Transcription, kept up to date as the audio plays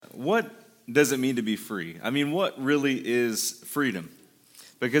what does it mean to be free? I mean, what really is freedom?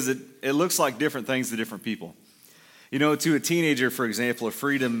 Because it looks like different things to different people. You know, to a teenager, for example,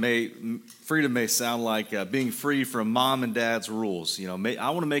 freedom may sound like being free from mom and dad's rules. You know, I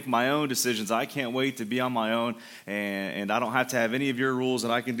want to make my own decisions. I can't wait to be on my own, and I don't have to have any of your rules,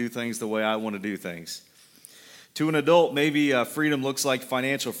 and I can do things the way I want to do things. To an adult, maybe freedom looks like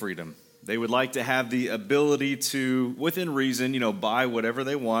financial freedom. They would like to have the ability to, within reason, buy whatever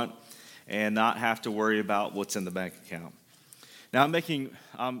they want and not have to worry about what's in the bank account. Now,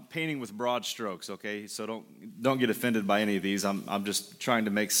 I'm painting with broad strokes, okay? So don't get offended by any of these. I'm just trying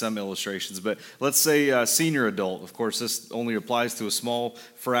to make some illustrations. But let's say senior adult. Of course, this only applies to a small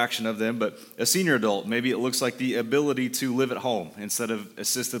fraction of them. But a senior adult, maybe it looks like the ability to live at home instead of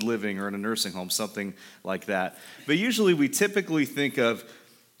assisted living or in a nursing home, something like that. But usually we typically think of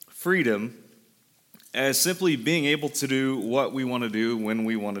freedom as simply being able to do what we want to do when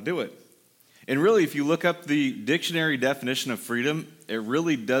we want to do it. And really, if you look up the dictionary definition of freedom, it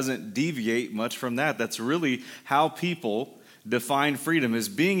really doesn't deviate much from that. That's really how people define freedom, is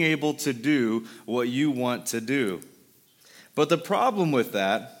being able to do what you want to do. But the problem with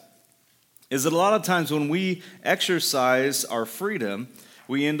that is that a lot of times when we exercise our freedom,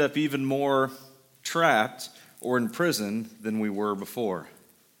 we end up even more trapped or in prison than we were before.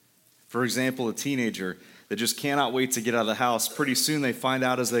 For example, a teenager that just cannot wait to get out of the house. Pretty soon they find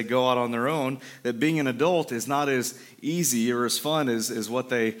out as they go out on their own that being an adult is not as easy or as fun as what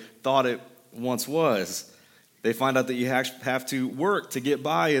they thought it once was. They find out that you have to work to get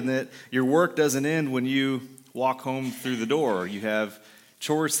by, and that your work doesn't end when you walk home through the door. You have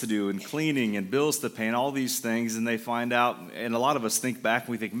chores to do and cleaning and bills to pay and all these things, and they find out, and a lot of us think back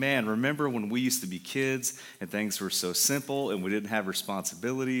and we think, man, remember when we used to be kids and things were so simple and we didn't have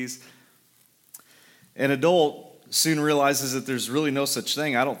responsibilities? An adult soon realizes that there's really no such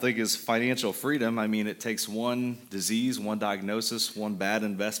thing, I don't think, as financial freedom. I mean, it takes one disease, one diagnosis, one bad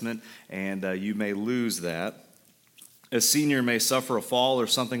investment, and you may lose that. A senior may suffer a fall or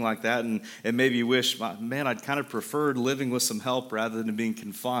something like that, and maybe you wish, man, I'd kind of preferred living with some help rather than being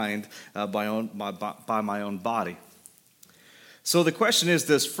confined by my own body. So the question is,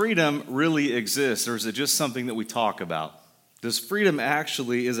 does freedom really exist, or is it just something that we talk about? Does freedom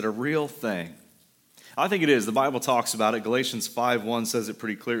actually, is it a real thing? I think it is. The Bible talks about it. Galatians 5:1 says it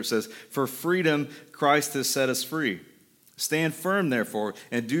pretty clear. It says, "For freedom Christ has set us free. Stand firm, therefore,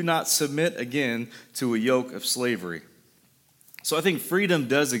 and do not submit again to a yoke of slavery." So I think freedom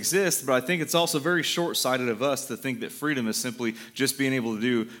does exist, but I think it's also very short-sighted of us to think that freedom is simply just being able to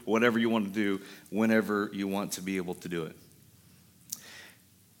do whatever you want to do whenever you want to be able to do it.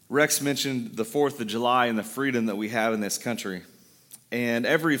 Rex mentioned the 4th of July and the freedom that we have in this country. And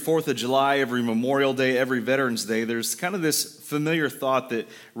every 4th of July, every Memorial Day, every Veterans Day, there's kind of this familiar thought that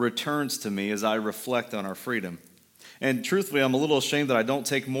returns to me as I reflect on our freedom. And truthfully, I'm a little ashamed that I don't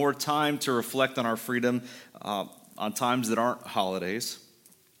take more time to reflect on our freedom on times that aren't holidays.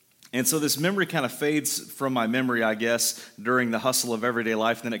 And so this memory kind of fades from my memory, I guess, during the hustle of everyday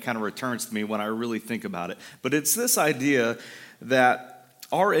life, and then it kind of returns to me when I really think about it. But it's this idea that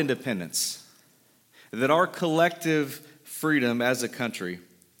our independence, that our collective freedom as a country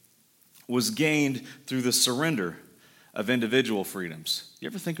was gained through the surrender of individual freedoms. You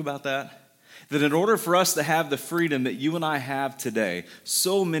ever think about that? That in order for us to have the freedom that you and I have today,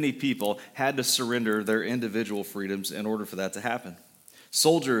 so many people had to surrender their individual freedoms in order for that to happen.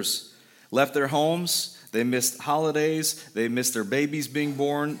 Soldiers left their homes, they missed holidays, they missed their babies being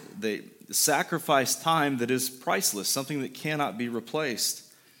born, they sacrificed time that is priceless, something that cannot be replaced,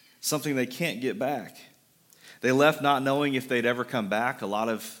 something they can't get back. They left not knowing if they'd ever come back. A lot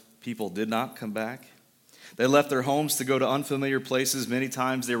of people did not come back. They left their homes to go to unfamiliar places. Many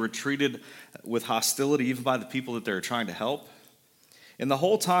times they were treated with hostility even by the people that they were trying to help. And the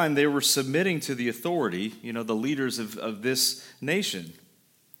whole time they were submitting to the authority, the leaders of this nation.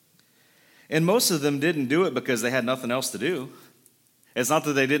 And most of them didn't do it because they had nothing else to do. It's not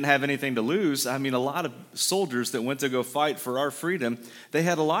that they didn't have anything to lose. I mean, a lot of soldiers that went to go fight for our freedom, they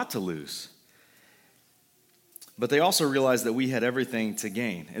had a lot to lose. But they also realized that we had everything to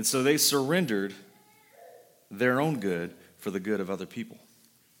gain. And so they surrendered their own good for the good of other people.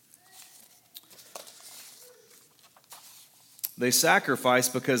 They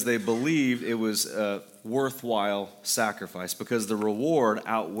sacrificed because they believed it was a worthwhile sacrifice, because the reward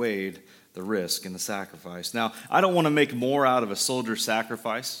outweighed the risk and the sacrifice. Now, I don't want to make more out of a soldier's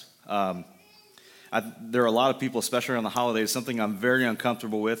sacrifice. There are a lot of people, especially on the holidays, something I'm very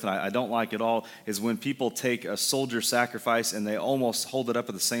uncomfortable with, and I don't like at all, is when people take a soldier's sacrifice and they almost hold it up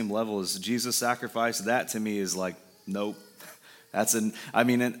at the same level as Jesus' sacrifice. That to me is like, nope,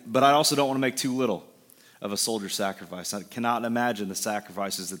 But I also don't want to make too little of a soldier's sacrifice. I cannot imagine the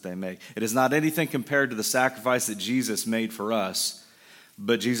sacrifices that they make. It is not anything compared to the sacrifice that Jesus made for us.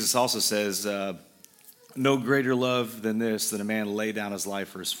 But Jesus also says, no greater love than this, than a man lay down his life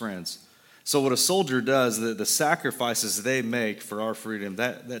for his friends. So what a soldier does, the sacrifices they make for our freedom,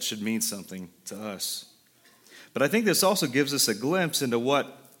 that should mean something to us. But I think this also gives us a glimpse into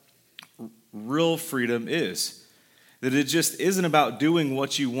what real freedom is. That it just isn't about doing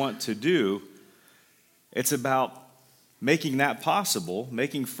what you want to do. It's about making that possible,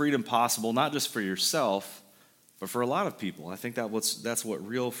 making freedom possible, not just for yourself, but for a lot of people. I think that's what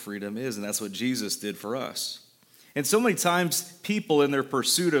real freedom is, and that's what Jesus did for us. And so many times, people in their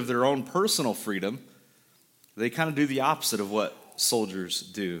pursuit of their own personal freedom, they kind of do the opposite of what soldiers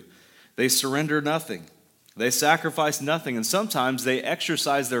do. They surrender nothing. They sacrifice nothing, and sometimes they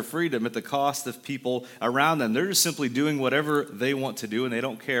exercise their freedom at the cost of people around them. They're just simply doing whatever they want to do, and they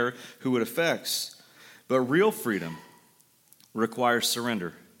don't care who it affects. But real freedom requires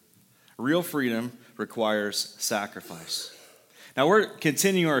surrender. Real freedom requires sacrifice. Now, we're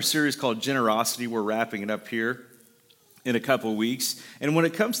continuing our series called Generosity. We're wrapping it up here in a couple of weeks. And when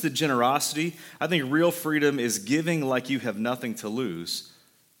it comes to generosity, I think real freedom is giving like you have nothing to lose.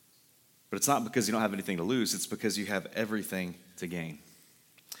 But it's not because you don't have anything to lose. It's because you have everything to gain.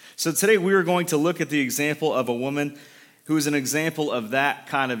 So today we are going to look at the example of a woman who is an example of that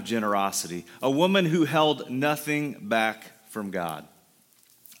kind of generosity. A woman who held nothing back from God.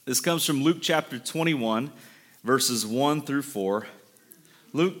 This comes from Luke chapter 21, verses 1 through 4.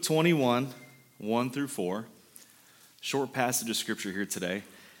 Luke 21, 1 through 4. Short passage of scripture here today.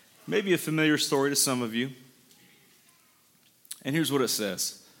 Maybe a familiar story to some of you. And here's what it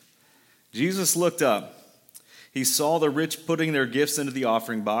says. Jesus looked up. He saw the rich putting their gifts into the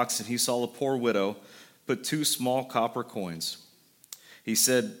offering box, and he saw a poor widow put 2 small copper coins. He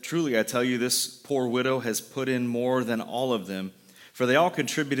said, "Truly, I tell you, this poor widow has put in more than all of them, for they all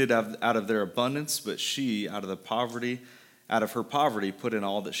contributed out of their abundance, but she, out of her poverty, put in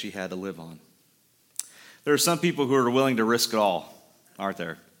all that she had to live on." There are some people who are willing to risk it all, aren't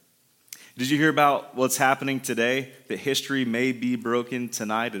there? Did you hear about what's happening today? That history may be broken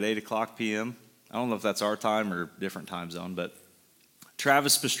tonight at 8 o'clock p.m. I don't know if that's our time or different time zone, but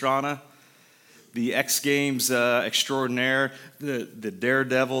Travis Pastrana, the X Games extraordinaire, the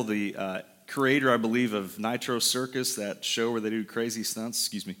daredevil, the creator, I believe, of Nitro Circus, that show where they do crazy stunts.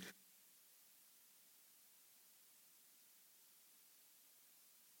 Excuse me.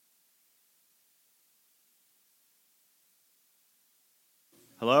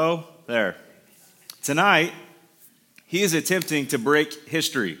 Hello? There. Tonight, he is attempting to break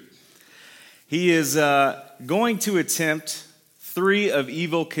history. He is going to attempt 3 of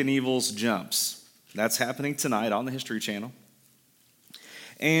Evel Knievel's jumps. That's happening tonight on the History Channel.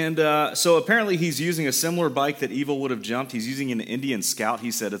 And so apparently he's using a similar bike that Evel would have jumped. He's using an Indian Scout. He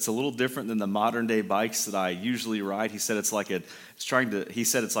said it's a little different than the modern day bikes that I usually ride. He said it's like trying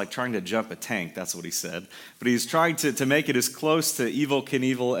to jump a tank. That's what he said. But he's trying to make it as close to Evel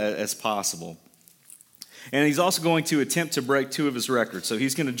Knievel as possible. And he's also going to attempt to break 2 of his records. So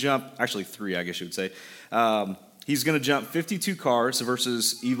he's going to jump, actually 3, I guess you would say. He's going to jump 52 cars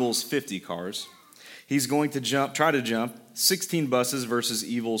versus Evel's 50 cars. He's going to try to jump 16 buses versus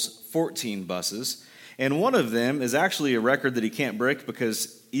Evel's 14 buses. And one of them is actually a record that he can't break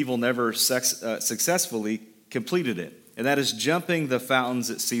because Evel never successfully completed it. And that is jumping the fountains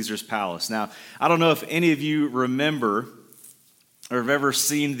at Caesar's Palace. Now, I don't know if any of you remember or have ever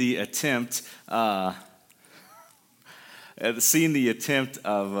seen the attempt of Evel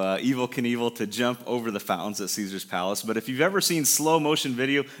Knievel to jump over the fountains at Caesar's Palace. But if you've ever seen slow motion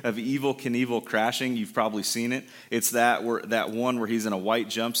video of Evel Knievel crashing, you've probably seen it. It's that one where he's in a white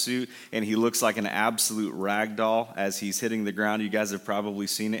jumpsuit and he looks like an absolute rag doll as he's hitting the ground. You guys have probably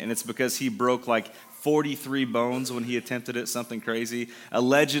seen it. And it's because he broke like 43 bones when he attempted it, something crazy.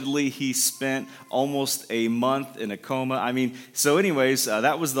 Allegedly, he spent almost a month in a coma.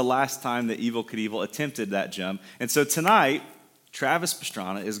 That was the last time that Evel Knievel attempted that jump. And so tonight, Travis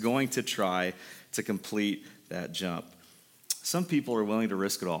Pastrana is going to try to complete that jump. Some people are willing to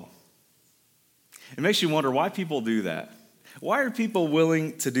risk it all. It makes you wonder why people do that. Why are people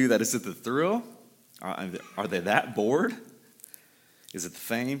willing to do that? Is it the thrill? Are they that bored? Is it the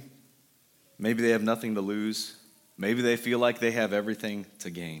fame? Maybe they have nothing to lose. Maybe they feel like they have everything to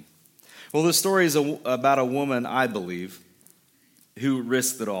gain. Well, this story is about a woman, I believe, who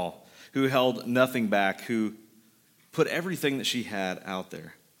risked it all, who held nothing back, who put everything that she had out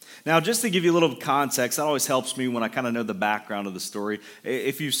there. Now, just to give you a little context, that always helps me when I kind of know the background of the story.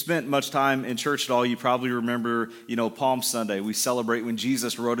 If you've spent much time in church at all, you probably remember, Palm Sunday. We celebrate when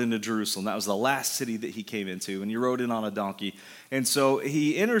Jesus rode into Jerusalem. That was the last city that he came into, and he rode in on a donkey. And so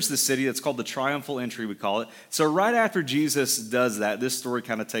he enters the city. That's called the triumphal entry, we call it. So right after Jesus does that, this story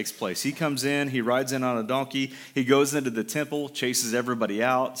kind of takes place. He comes in, he rides in on a donkey, he goes into the temple, chases everybody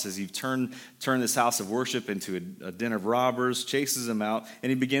out, says you've turned this house of worship into a den of robbers, chases them out,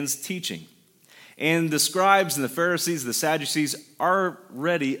 and he begins teaching. And the scribes and the Pharisees, the Sadducees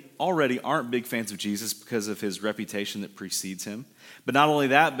already aren't big fans of Jesus because of his reputation that precedes him. But not only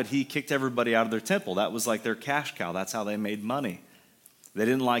that, but he kicked everybody out of their temple. That was like their cash cow. That's how they made money. They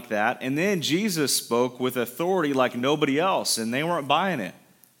didn't like that. And then Jesus spoke with authority like nobody else, and they weren't buying it.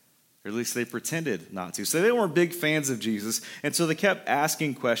 Or at least they pretended not to. So they weren't big fans of Jesus. And so they kept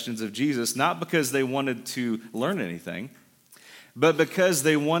asking questions of Jesus, not because they wanted to learn anything, but because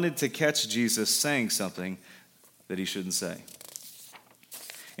they wanted to catch Jesus saying something that he shouldn't say.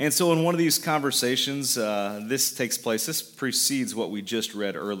 And so in one of these conversations, this takes place. This precedes what we just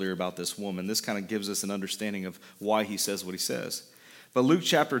read earlier about this woman. This kind of gives us an understanding of why he says what he says. But Luke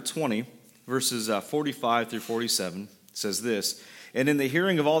chapter 20, verses 45 through 47 says this, "And in the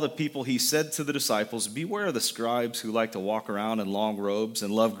hearing of all the people, he said to the disciples, 'Beware of the scribes who like to walk around in long robes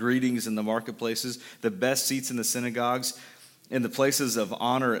and love greetings in the marketplaces, the best seats in the synagogues, in the places of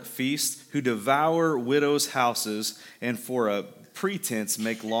honor at feasts, who devour widows' houses and for a pretense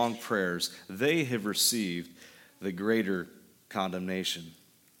make long prayers. They have received the greater condemnation.'"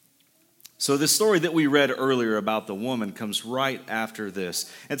 So the story that we read earlier about the woman comes right after this.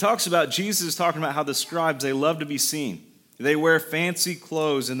 It talks about Jesus talking about how the scribes, they love to be seen. They wear fancy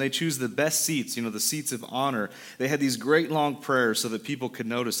clothes and they choose the best seats, the seats of honor. They had these great long prayers so that people could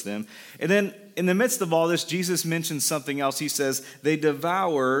notice them. And then in the midst of all this, Jesus mentions something else. He says, they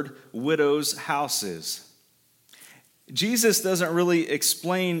devoured widows' houses. Jesus doesn't really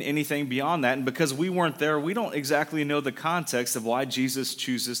explain anything beyond that, and because we weren't there, we don't exactly know the context of why Jesus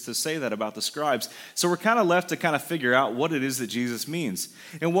chooses to say that about the scribes. So we're kind of left to kind of figure out what it is that Jesus means.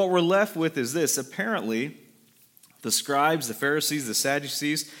 And what we're left with is this. Apparently, the scribes, the Pharisees, the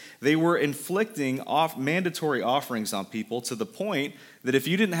Sadducees, they were inflicting mandatory offerings on people to the point that if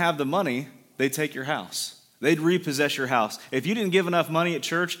you didn't have the money, they'd take your house. They'd repossess your house. If you didn't give enough money at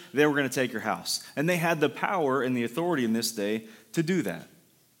church, they were going to take your house. And they had the power and the authority in this day to do that.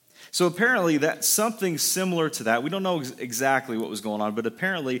 So apparently that's something similar to that. We don't know exactly what was going on, but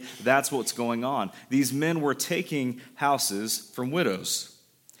apparently that's what's going on. These men were taking houses from widows.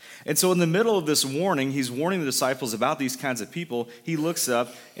 And so in the middle of this warning, he's warning the disciples about these kinds of people. He looks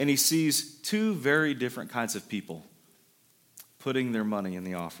up and he sees two very different kinds of people putting their money in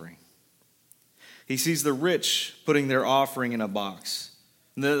the offering. He sees the rich putting their offering in a box.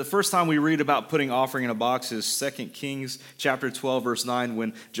 And the first time we read about putting offering in a box is 2 Kings chapter 12, verse 9,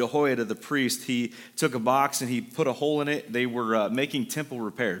 when Jehoiada the priest, he took a box and he put a hole in it. They were making temple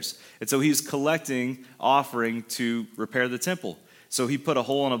repairs. And so he's collecting offering to repair the temple. So he put a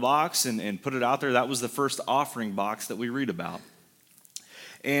hole in a box and put it out there. That was the first offering box that we read about.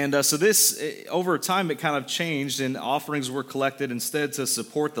 And so this, over time, it kind of changed, and offerings were collected instead to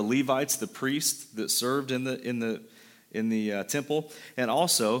support the Levites, the priests that served in the temple, and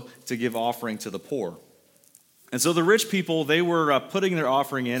also to give offering to the poor. And so the rich people, they were putting their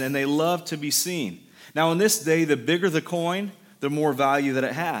offering in, and they loved to be seen. Now, in this day, the bigger the coin, the more value that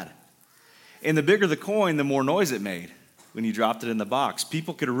it had. And the bigger the coin, the more noise it made when you dropped it in the box.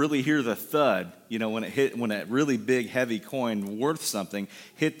 People could really hear the thud, when a really big, heavy coin worth something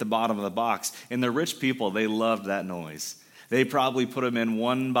hit the bottom of the box. And the rich people, they loved that noise. They probably put them in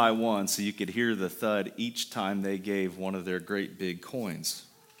one by one so you could hear the thud each time they gave one of their great big coins.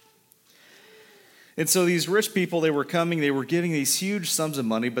 And so these rich people, they were giving these huge sums of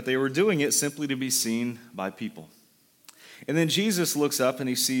money, but they were doing it simply to be seen by people. And then Jesus looks up and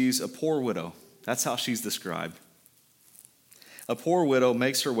he sees a poor widow. That's how she's described. A poor widow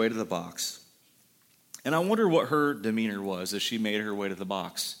makes her way to the box. And I wonder what her demeanor was as she made her way to the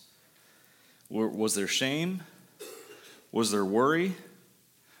box. Was there shame? Was there worry?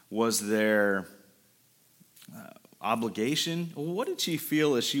 Was there obligation? What did she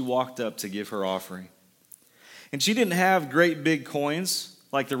feel as she walked up to give her offering? And she didn't have great big coins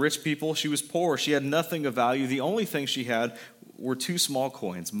like the rich people. She was poor. She had nothing of value. The only thing she had were two small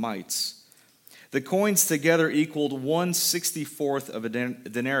coins, mites. The coins together equaled 1/64th of a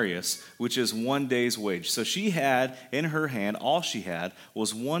denarius, which is 1 day's wage. So she had in her hand, all she had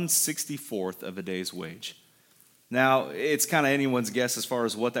was 1/64th of a day's wage. Now, it's kind of anyone's guess as far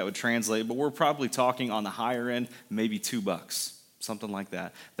as what that would translate, but we're probably talking on the higher end, maybe $2. something like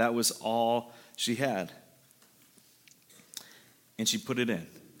that. That was all she had. And she put it in,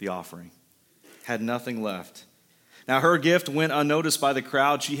 the offering. Had nothing left. Now, her gift went unnoticed by the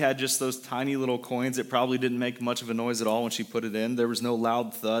crowd. She had just those tiny little coins. It probably didn't make much of a noise at all when she put it in. There was no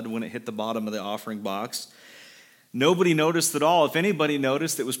loud thud when it hit the bottom of the offering box. Nobody noticed at all. If anybody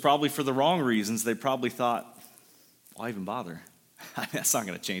noticed, it was probably for the wrong reasons. They probably thought, why even bother? That's not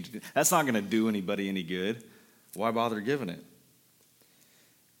going to change it. That's not going to do anybody any good. Why bother giving it?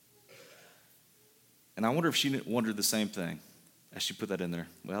 And I wonder if she wondered the same thing as she put that in there.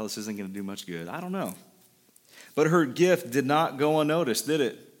 Well, this isn't going to do much good. I don't know. But her gift did not go unnoticed, did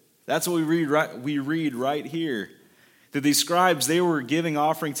it? That's what we read right here. That these scribes, they were giving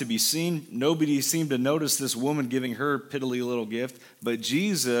offering to be seen. Nobody seemed to notice this woman giving her piddly little gift. But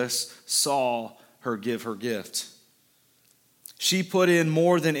Jesus saw her give her gift. She put in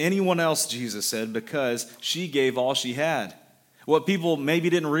more than anyone else, Jesus said, because she gave all she had. What people maybe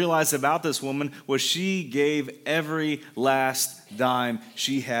didn't realize about this woman was she gave every last dime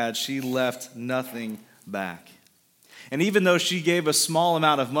she had. She left nothing back. And even though she gave a small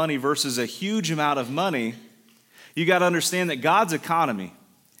amount of money versus a huge amount of money, you got to understand that God's economy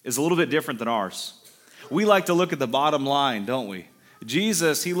is a little bit different than ours. We like to look at the bottom line, don't we?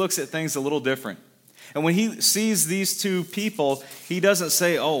 Jesus, he looks at things a little different. And when he sees these two people, he doesn't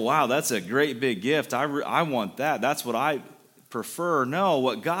say, oh, wow, that's a great big gift. I want that. That's what I prefer. No,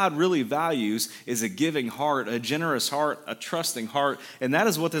 what God really values is a giving heart, a generous heart, a trusting heart. And that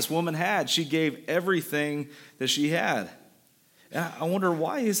is what this woman had. She gave everything that she had. And I wonder,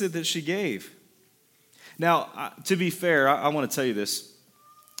 why is it that she gave? Now, to be fair, I want to tell you this.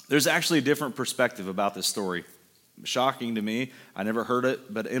 There's actually a different perspective about this story. Shocking to me. I never heard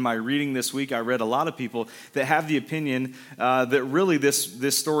it, but in my reading this week, I read a lot of people that have the opinion that really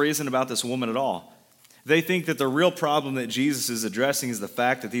this story isn't about this woman at all. They think that the real problem that Jesus is addressing is the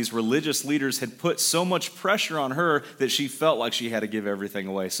fact that these religious leaders had put so much pressure on her that she felt like she had to give everything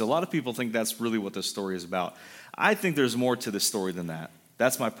away. So a lot of people think that's really what this story is about. I think there's more to this story than that.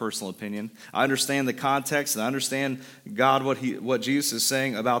 That's my personal opinion. I understand the context, and I understand God, what Jesus is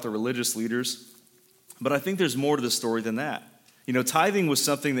saying about the religious leaders. But I think there's more to the story than that. You know, tithing was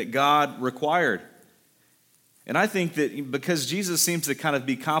something that God required. And I think that because Jesus seems to kind of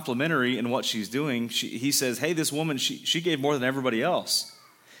be complimentary in what she's doing, he says, hey, this woman, she gave more than everybody else.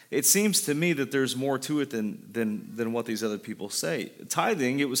 It seems to me that there's more to it than what these other people say.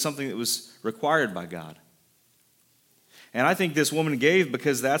 Tithing, it was something that was required by God. And I think this woman gave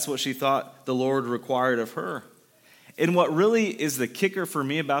because that's what she thought the Lord required of her. And what really is the kicker for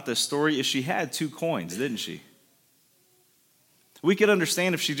me about this story is she had 2 coins, didn't she? We could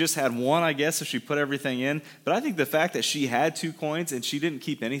understand if she just had one, I guess, if she put everything in. But I think the fact that she had 2 coins and she didn't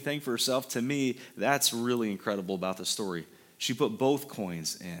keep anything for herself, to me, that's really incredible about the story. She put both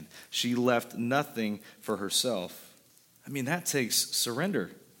coins in. She left nothing for herself. I mean, that takes surrender.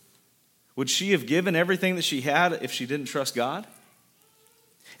 Would she have given everything that she had if she didn't trust God?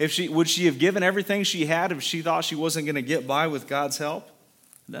 Would she have given everything she had if she thought she wasn't going to get by with God's help?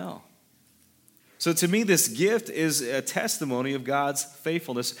 No. So to me, this gift is a testimony of God's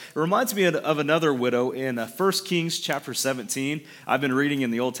faithfulness. It reminds me of another widow in 1 Kings chapter 17. I've been reading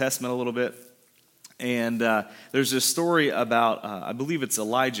in the Old Testament a little bit. And there's this story about, I believe it's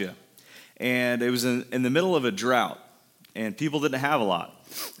Elijah. And it was in the middle of a drought. And people didn't have a lot.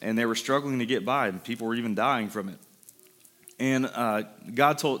 And they were struggling to get by. And people were even dying from it. And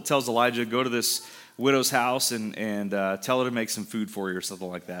God tells Elijah, go to this widow's house and tell her to make some food for you or something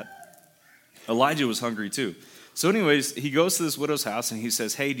like that. Elijah was hungry too. So anyways, he goes to this widow's house and he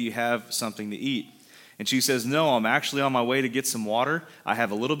says, hey, do you have something to eat? And she says, no, I'm actually on my way to get some water. I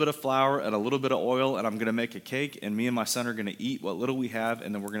have a little bit of flour and a little bit of oil, and I'm going to make a cake, and me and my son are going to eat what little we have,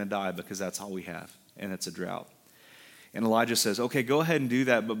 and then we're going to die because that's all we have, and it's a drought. And Elijah says, okay, go ahead and do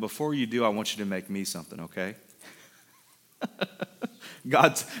that, but before you do, I want you to make me something, okay?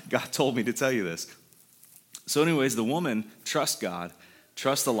 God told me to tell you this. So anyways, the woman trusts God,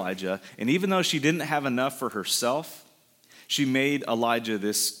 trusts Elijah, and even though she didn't have enough for herself, she made Elijah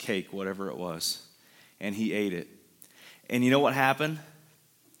this cake, whatever it was, and he ate it. And you know what happened?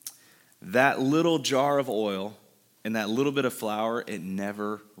 That little jar of oil and that little bit of flour, it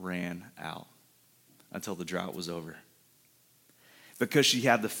never ran out until the drought was over. Because she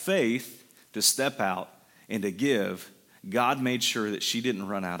had the faith to step out and to give, God made sure that she didn't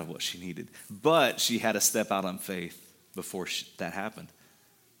run out of what she needed. But she had to step out on faith before that happened.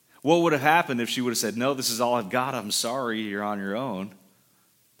 What would have happened if she would have said, no, this is all I've got, I'm sorry, you're on your own?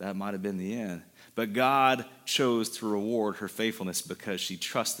 That might have been the end. But God chose to reward her faithfulness because she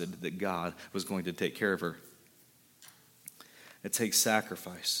trusted that God was going to take care of her. It takes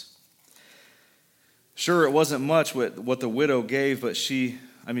sacrifice. Sure, it wasn't much what the widow gave, but she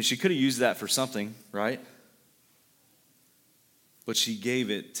could have used that for something, right? But she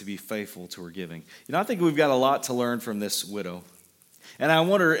gave it to be faithful to her giving. I think we've got a lot to learn from this widow. And I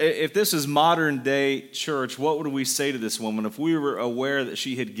wonder, if this is modern day church, what would we say to this woman? If we were aware that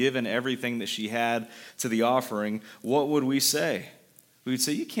she had given everything that she had to the offering, what would we say? We would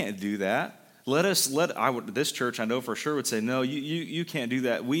say, you can't do that. This church, I know for sure, would say, no, you can't do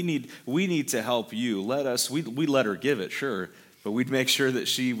that. We need to help you. We let her give it, sure, but we'd make sure that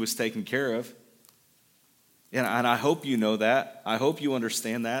she was taken care of. And I hope you know that. I hope you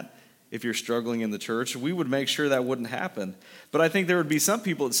understand that. If you're struggling in the church, we would make sure that wouldn't happen. But I think there would be some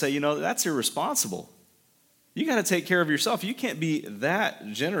people that say, that's irresponsible. You got to take care of yourself. You can't be that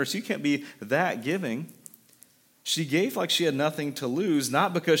generous. You can't be that giving. She gave like she had nothing to lose,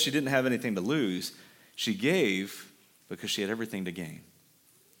 not because she didn't have anything to lose. She gave because she had everything to gain.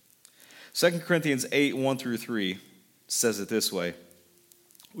 2 Corinthians 8, 1 through 3 says it this way.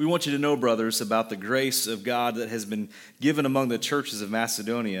 We want you to know, brothers, about the grace of God that has been given among the churches of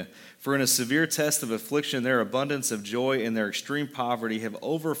Macedonia. For in a severe test of affliction, their abundance of joy and their extreme poverty have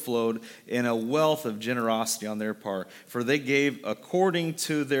overflowed in a wealth of generosity on their part. For they gave according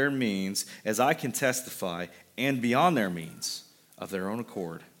to their means, as I can testify, and beyond their means, of their own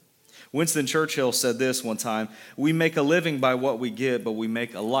accord. Winston Churchill said this one time, we make a living by what we get, but we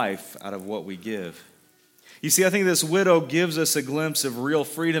make a life out of what we give. You see, I think this widow gives us a glimpse of real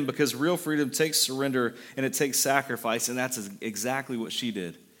freedom, because real freedom takes surrender and it takes sacrifice, and that's exactly what she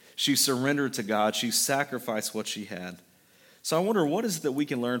did. She surrendered to God. She sacrificed what she had. So I wonder, what is it that we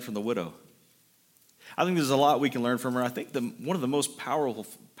can learn from the widow? I think there's a lot we can learn from her. I think one of the most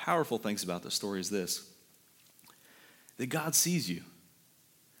powerful things about this story is this, that God sees you.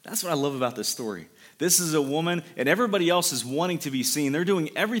 That's what I love about this story. This is a woman, and everybody else is wanting to be seen. They're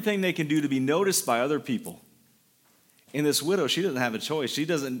doing everything they can do to be noticed by other people. And this widow, she doesn't have a choice.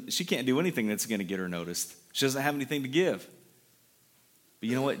 She can't do anything that's going to get her noticed. She doesn't have anything to give. But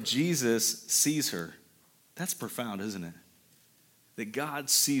you know what? Jesus sees her. That's profound, isn't it? That God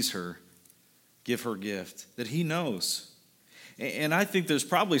sees her give her gift, that he knows. And I think there's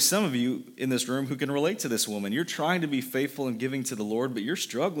probably some of you in this room who can relate to this woman. You're trying to be faithful in giving to the Lord, but you're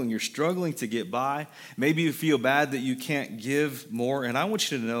struggling. You're struggling to get by. Maybe you feel bad that you can't give more. And I want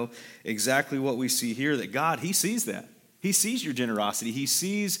you to know exactly what we see here, that God, he sees that. He sees your generosity. He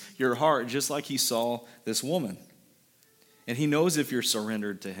sees your heart just like he saw this woman. And he knows if you're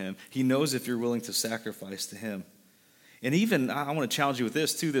surrendered to him. He knows if you're willing to sacrifice to him. And even, I want to challenge you with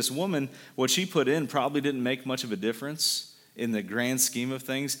this too. This woman, what she put in probably didn't make much of a difference in the grand scheme of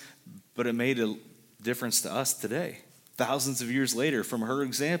things, but it made a difference to us today. Thousands of years later, from her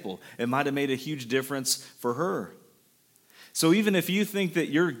example, it might have made a huge difference for her. So even if you think that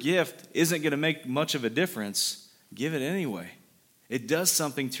your gift isn't going to make much of a difference, give it anyway. It does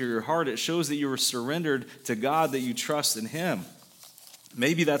something to your heart. It shows that you are surrendered to God, that you trust in him.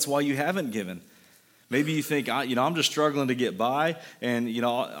 Maybe that's why you haven't given. Maybe you think, I'm just struggling to get by, and,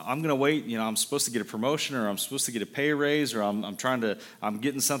 I'm going to wait. I'm supposed to get a promotion, or I'm supposed to get a pay raise, or I'm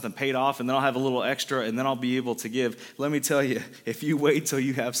getting something paid off, and then I'll have a little extra, and then I'll be able to give. Let me tell you, if you wait till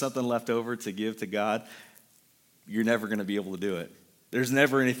you have something left over to give to God, you're never going to be able to do it. There's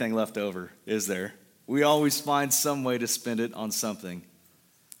never anything left over, is there? We always find some way to spend it on something.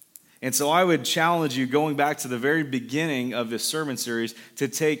 And so I would challenge you, going back to the very beginning of this sermon series, to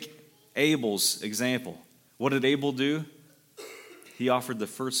take Abel's example. What did Abel do? He offered the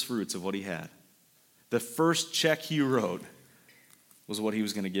first fruits of what he had. The first check he wrote was what he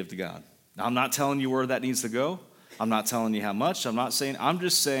was going to give to God. Now, I'm not telling you where that needs to go. I'm not telling you how much. I'm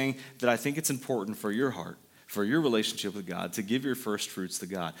just saying that I think it's important for your heart, for your relationship with God, to give your first fruits to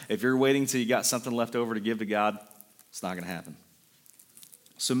God. If you're waiting till you got something left over to give to God, it's not going to happen.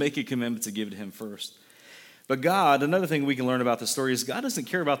 So make a commitment to give to him first. But God, another thing we can learn about the story is God doesn't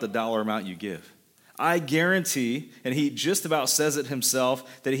care about the dollar amount you give. I guarantee, and he just about says it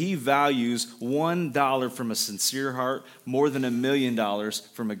himself, that he values $1 from a sincere heart more than $1 million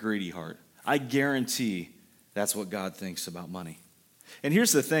from a greedy heart. I guarantee that's what God thinks about money. And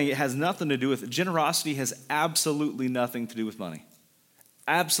here's the thing, it has nothing to do with it. Generosity has absolutely nothing to do with money.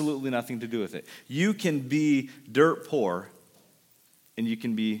 Absolutely nothing to do with it. You can be dirt poor, and you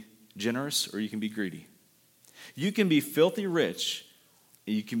can be generous, or you can be greedy. You can be filthy rich,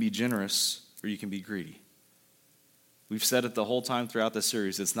 and you can be generous, or you can be greedy. We've said it the whole time throughout this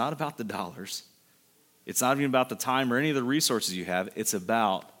series. It's not about the dollars. It's not even about the time or any of the resources you have. It's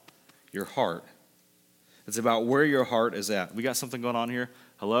about your heart. It's about where your heart is at. We got something going on here?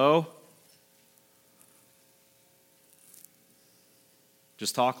 Hello?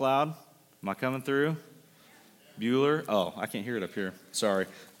 Just talk loud. Am I coming through? Bueller? Oh, I can't hear it up here. Sorry.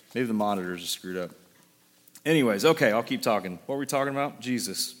 Maybe the monitors are screwed up. Anyways, okay, I'll keep talking. What were we talking about?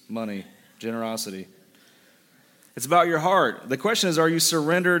 Jesus, money, generosity. It's about your heart. The question is, are you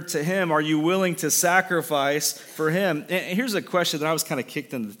surrendered to Him? Are you willing to sacrifice for Him? And here's a question that I was kind of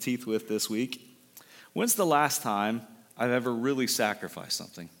kicked in the teeth with this week. When's the last time I've ever really sacrificed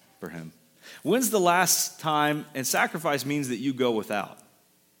something for Him? When's the last time, and sacrifice means that you go without.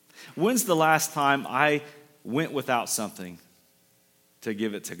 When's the last time I went without something to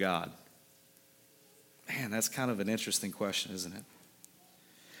give it to God? Man, that's kind of an interesting question, isn't it?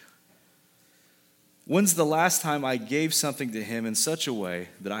 When's the last time I gave something to Him in such a way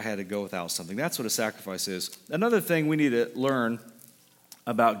that I had to go without something? That's what a sacrifice is. Another thing we need to learn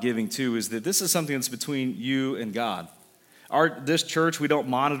about giving too is that this is something that's between you and God. This church, we don't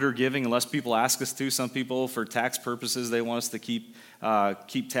monitor giving unless people ask us to. Some people, for tax purposes, they want us to keep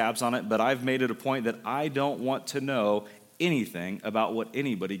tabs on it. But I've made it a point that I don't want to know anything about what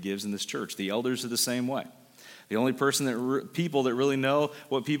anybody gives in this church. The elders are the same way. The only people that really know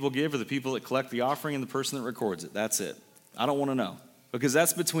what people give are the people that collect the offering and the person that records it. That's it. I don't want to know. Because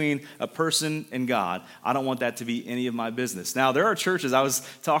that's between a person and God. I don't want that to be any of my business. Now, there are churches, I was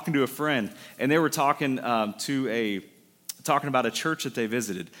talking to a friend, and they were talking about a church that they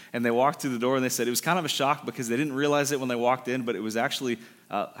visited. And they walked through the door, and they said it was kind of a shock because they didn't realize it when they walked in, but it was actually,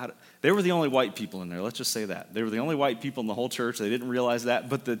 they were the only white people in there. Let's just say that. They were the only white people in the whole church. They didn't realize that,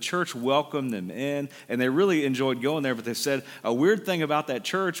 but the church welcomed them in, and they really enjoyed going there. But they said a weird thing about that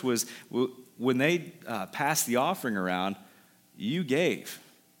church was when they passed the offering around, you gave.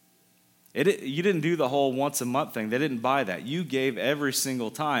 You didn't do the whole once a month thing. They didn't buy that. You gave every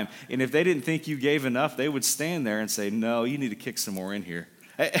single time. And if they didn't think you gave enough, they would stand there and say, no, you need to kick some more in here.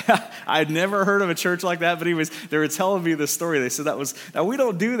 I'd never heard of a church like that, but they were telling me this story. They said now we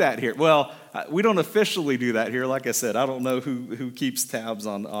don't do that here. Well, we don't officially do that here. Like I said, I don't know who keeps tabs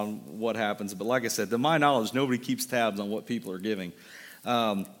on what happens. But like I said, to my knowledge, nobody keeps tabs on what people are giving.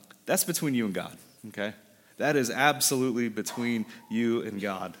 That's between you and God, okay? That is absolutely between you and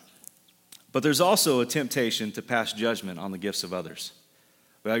God. But there's also a temptation to pass judgment on the gifts of others.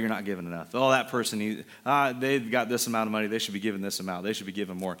 Well, you're not giving enough. Oh, that person, they've got this amount of money. They should be given this amount. They should be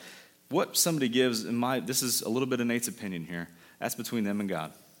given more. What somebody gives, this is a little bit of Nate's opinion here. That's between them and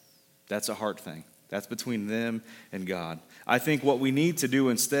God. That's a heart thing. That's between them and God. I think what we need to do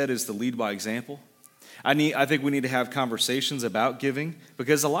instead is to lead by example. I think we need to have conversations about giving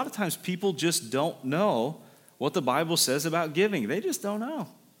because a lot of times people just don't know what the Bible says about giving. They just don't know.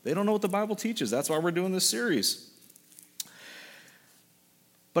 They don't know what the Bible teaches. That's why we're doing this series.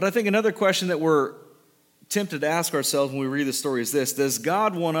 But I think another question that we're tempted to ask ourselves when we read the story is this: does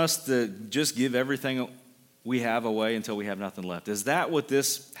God want us to just give everything we have away until we have nothing left? Is that what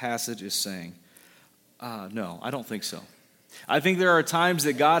this passage is saying? No, I don't think so. I think there are times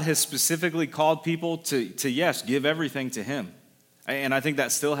that God has specifically called people to yes, give everything to Him. And I think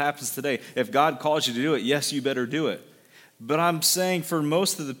that still happens today. If God calls you to do it, yes, you better do it. But I'm saying for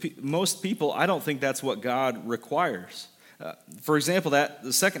most people, I don't think that's what God requires. For example,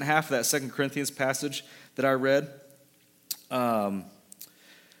 the second half of that 2 Corinthians passage that I read,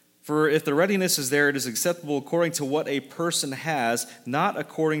 for if the readiness is there, it is acceptable according to what a person has, not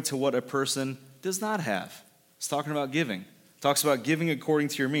according to what a person does not have. It's talking about giving. It talks about giving according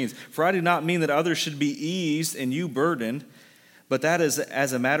to your means. For I do not mean that others should be eased and you burdened, but that is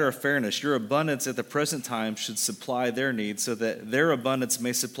as a matter of fairness. Your abundance at the present time should supply their needs, so that their abundance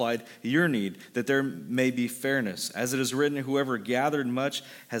may supply your need, that there may be fairness. As it is written, whoever gathered much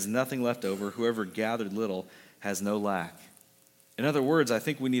has nothing left over. Whoever gathered little has no lack. In other words, I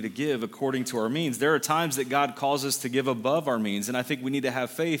think we need to give according to our means. There are times that God calls us to give above our means, and I think we need to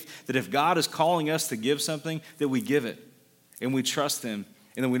have faith that if God is calling us to give something, that we give it, and we trust Him.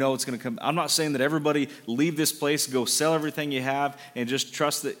 And then we know it's going to come. I'm not saying that everybody leave this place, go sell everything you have, and just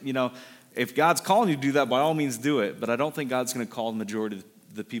trust that, if God's calling you to do that, by all means do it. But I don't think God's going to call the majority of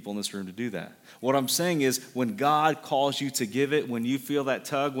the people in this room to do that. What I'm saying is when God calls you to give it, when you feel that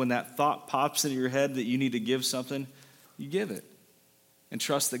tug, when that thought pops into your head that you need to give something, you give it. And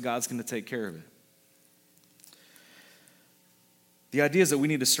trust that God's going to take care of it. The idea is that we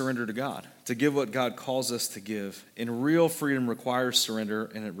need to surrender to God, to give what God calls us to give. And real freedom requires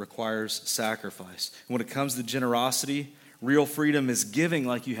surrender, and it requires sacrifice. And when it comes to generosity, real freedom is giving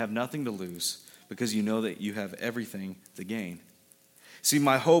like you have nothing to lose because you know that you have everything to gain. See,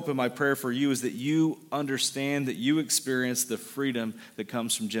 my hope and my prayer for you is that you understand, that you experience the freedom that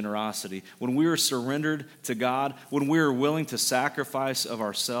comes from generosity. When we are surrendered to God, when we are willing to sacrifice of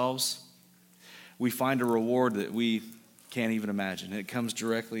ourselves, we find a reward that we can't even imagine. It comes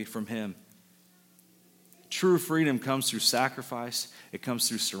directly from him. True freedom comes through sacrifice. It comes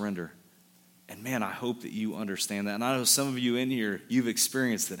through surrender. And man, I hope that you understand that. And I know some of you in here, you've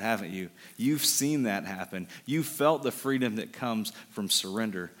experienced it, haven't you? You've seen that happen. You've felt the freedom that comes from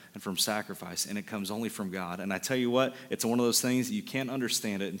surrender and from sacrifice, and it comes only from God. And I tell you what, it's one of those things you can't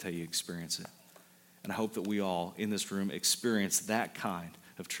understand it until you experience it. And I hope that we all in this room experience that kind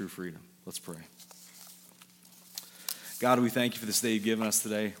of true freedom. Let's pray. God, we thank you for this day you've given us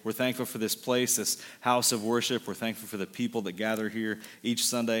today. We're thankful for this place, this house of worship. We're thankful for the people that gather here each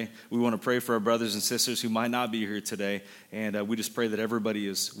Sunday. We want to pray for our brothers and sisters who might not be here today, and we just pray that everybody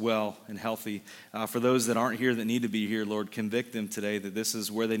is well and healthy. For those that aren't here that need to be here, Lord, convict them today that this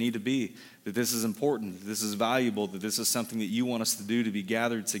is where they need to be, that this is important, that this is valuable, that this is something that you want us to do, to be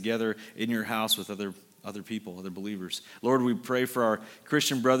gathered together in your house with other people, other believers. Lord, we pray for our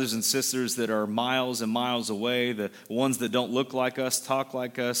Christian brothers and sisters that are miles and miles away, the ones that don't look like us, talk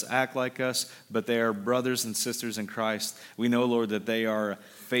like us, act like us, but they are brothers and sisters in Christ. We know, Lord, that they are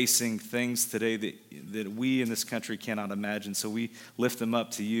facing things today that we in this country cannot imagine. So we lift them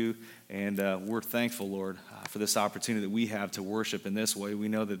up to you, and we're thankful, Lord, for this opportunity that we have to worship in this way. We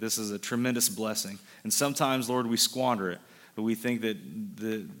know that this is a tremendous blessing. And sometimes, Lord, we squander it, but we think that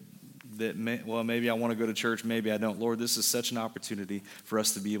maybe I want to go to church, maybe I don't. Lord, this is such an opportunity for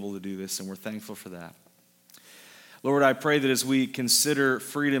us to be able to do this, and we're thankful for that. Lord, I pray that as we consider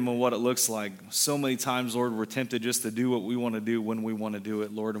freedom and what it looks like, so many times, Lord, we're tempted just to do what we want to do when we want to do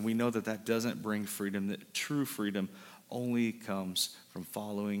it, Lord, and we know that that doesn't bring freedom, that true freedom only comes from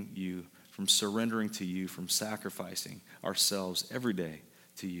following you, from surrendering to you, from sacrificing ourselves every day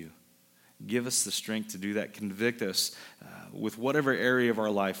to you. Give us the strength to do that. Convict us with whatever area of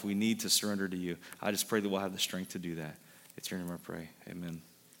our life we need to surrender to you. I just pray that we'll have the strength to do that. It's your name I pray. Amen.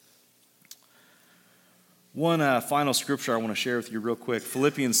 One final scripture I want to share with you real quick.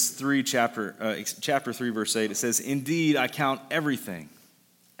 Philippians 3, chapter 3, verse 8. It says, "Indeed, I count everything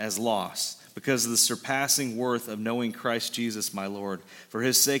as loss because of the surpassing worth of knowing Christ Jesus my Lord. For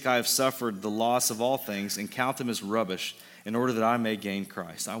his sake I have suffered the loss of all things and count them as rubbish in order that I may gain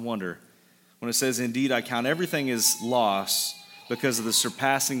Christ." I wonder, when it says, "Indeed, I count everything as loss because of the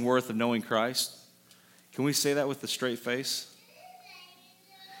surpassing worth of knowing Christ," can we say that with a straight face?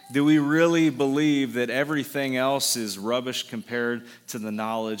 Do we really believe that everything else is rubbish compared to the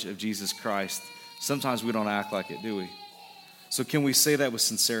knowledge of Jesus Christ? Sometimes we don't act like it, do we? So can we say that with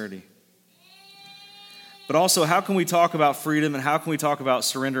sincerity? But also, how can we talk about freedom and how can we talk about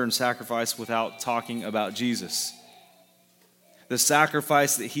surrender and sacrifice without talking about Jesus? The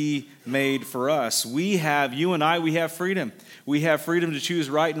sacrifice that he made for us. You and I, we have freedom. We have freedom to choose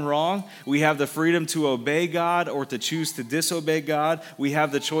right and wrong. We have the freedom to obey God or to choose to disobey God. We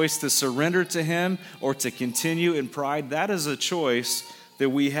have the choice to surrender to him or to continue in pride. That is a choice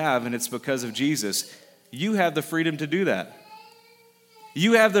that we have, and it's because of Jesus. You have the freedom to do that.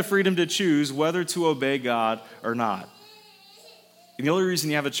 You have the freedom to choose whether to obey God or not. And the only reason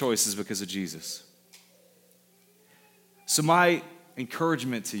you have a choice is because of Jesus. So my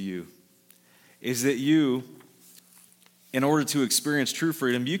encouragement to you is that you, in order to experience true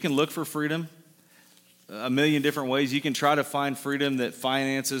freedom, you can look for freedom a million different ways. You can try to find freedom that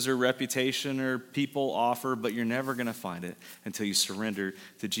finances or reputation or people offer, but you're never going to find it until you surrender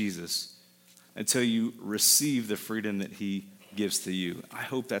to Jesus, until you receive the freedom that he gives to you. I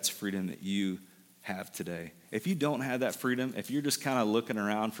hope that's freedom that you have today. If you don't have that freedom, if you're just kind of looking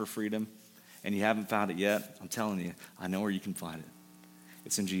around for freedom, and you haven't found it yet, I'm telling you, I know where you can find it.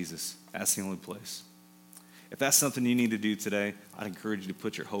 It's in Jesus. That's the only place. If that's something you need to do today, I'd encourage you to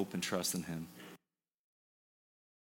put your hope and trust in him.